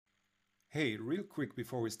Hey, real quick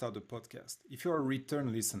before we start the podcast, if you're a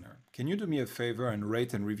return listener, can you do me a favor and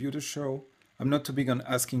rate and review the show? I'm not too big on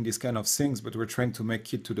asking these kind of things, but we're trying to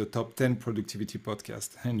make it to the top 10 productivity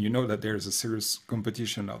podcast, and you know that there's a serious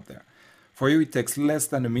competition out there. For you, it takes less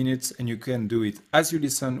than a minute, and you can do it as you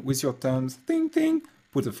listen with your thumbs, ting ting,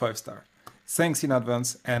 put a 5-star. Thanks in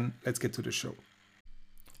advance, and let's get to the show.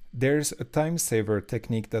 There's a time saver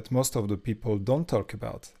technique that most of the people don't talk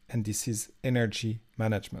about, and this is energy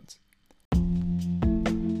management.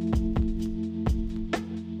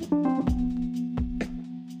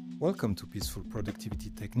 Welcome to Peaceful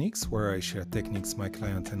Productivity Techniques, where I share techniques my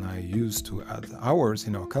client and I use to add hours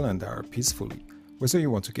in our calendar peacefully. Whether you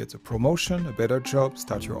want to get a promotion, a better job,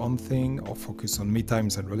 start your own thing, or focus on me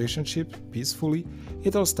times and relationships peacefully,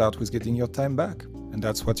 it all starts with getting your time back. And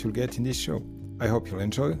that's what you'll get in this show. I hope you'll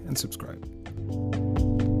enjoy and subscribe.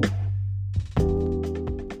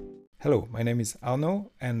 Hello, my name is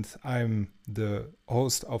Arno and I'm the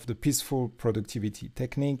host of the Peaceful Productivity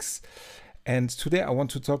Techniques. And today I want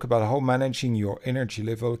to talk about how managing your energy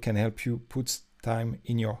level can help you put time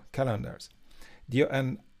in your calendars.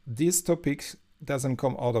 And this topic doesn't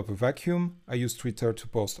come out of a vacuum. I use Twitter to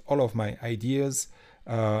post all of my ideas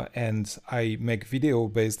and I make video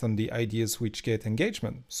based on the ideas which get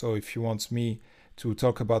engagement. So if you want me to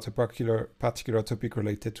talk about a particular topic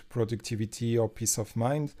related to productivity or peace of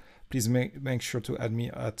mind, please make sure to add me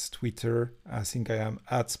at Twitter. I think I am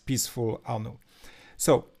at Peaceful Arno.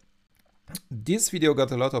 So this video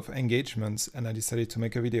got a lot of engagements and I decided to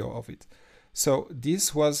make a video of it. So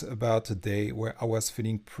this was about a day where I was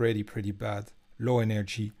feeling pretty bad, low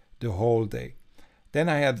energy the whole day. Then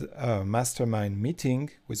I had a mastermind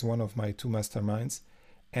meeting with one of my two masterminds.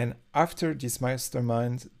 And after this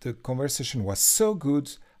mastermind, the conversation was so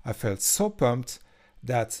good, I felt so pumped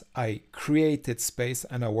that I created space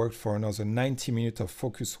and I worked for another 90 minutes of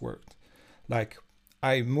focus work. Like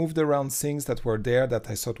I moved around things that were there that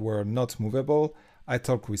I thought were not movable. I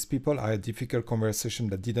talked with people. I had difficult conversation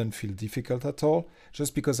that didn't feel difficult at all,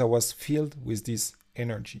 just because I was filled with this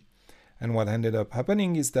energy. And what ended up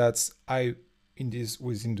happening is that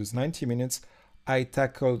within those 90 minutes, I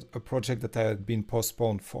tackled a project that I had been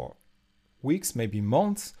postponed for weeks, maybe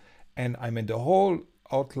months, and I made the whole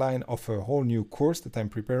outline of a whole new course that I'm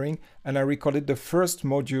preparing, and I recorded the first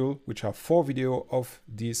module, which are 4 videos of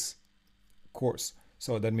this course.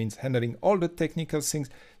 So that means handling all the technical things,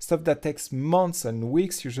 stuff that takes months and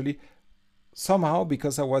weeks usually. Somehow,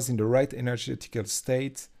 because I was in the right energetical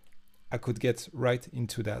state, I could get right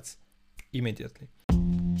into that immediately.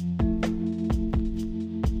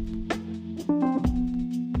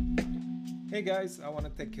 Hey guys, I want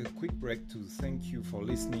to take a quick break to thank you for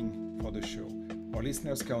listening for the show. Our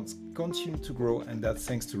listeners count continue to grow, and that's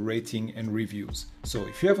thanks to rating and reviews. So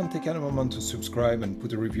if you haven't taken a moment to subscribe and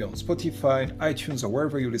put a review on Spotify, iTunes, or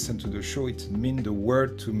wherever you listen to the show, it means the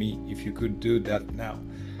world to me if you could do that now.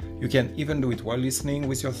 You can even do it while listening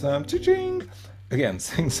with your thumb. Cha-ching! Again,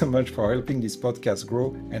 thanks so much for helping this podcast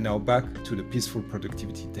grow. And now back to the Peaceful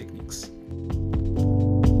Productivity Techniques.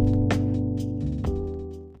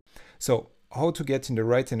 So, how to get in the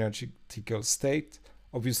right energetical state?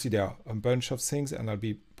 Obviously, there are a bunch of things, and I'll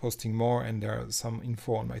be posting more, and there are some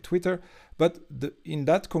info on my Twitter. But in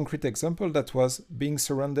that concrete example, that was being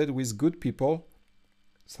surrounded with good people.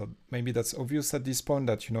 So maybe that's obvious at this point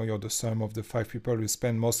that you're the sum of the 5 people you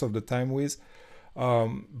spend most of the time with.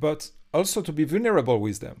 But also to be vulnerable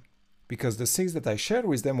with them, because the things that I shared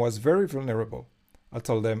with them was very vulnerable. I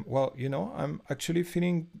told them, well, I'm actually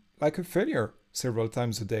feeling like a failure several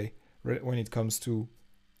times a day when it comes to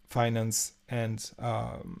finance and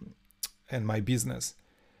my business,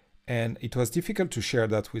 and it was difficult to share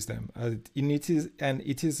that with them.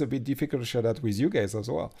 It is a bit difficult to share that with you guys as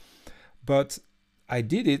well. But I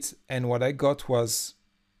did it, and what I got was,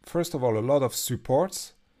 first of all, a lot of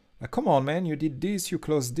support. Like, come on, man, you did this, you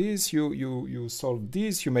closed this, you sold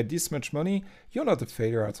this, you made this much money. You're not a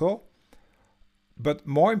failure at all. But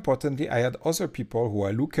more importantly, I had other people who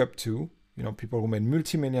I look up to. People who made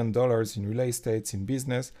multi-million dollars in real estate, in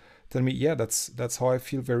business, tell me, yeah, that's how I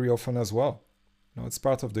feel very often as well. It's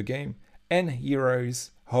part of the game. And here is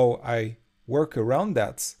how I work around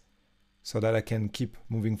that so that I can keep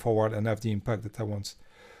moving forward and have the impact that I want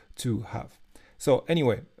to have. So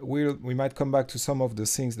anyway, we might come back to some of the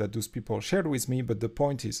things that those people shared with me, but the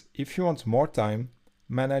point is, if you want more time,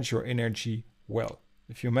 manage your energy well.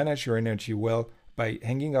 If you manage your energy well by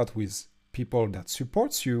hanging out with people that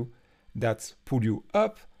supports you, that pull you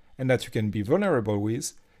up, and that you can be vulnerable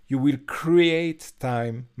with, you will create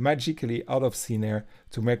time magically out of thin air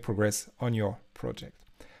to make progress on your project.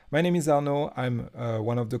 My name is Arno. I'm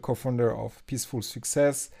one of the co-founders of Peaceful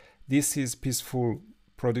Success. This is Peaceful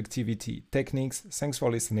Productivity Techniques. Thanks for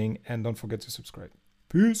listening, and don't forget to subscribe.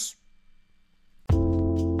 Peace.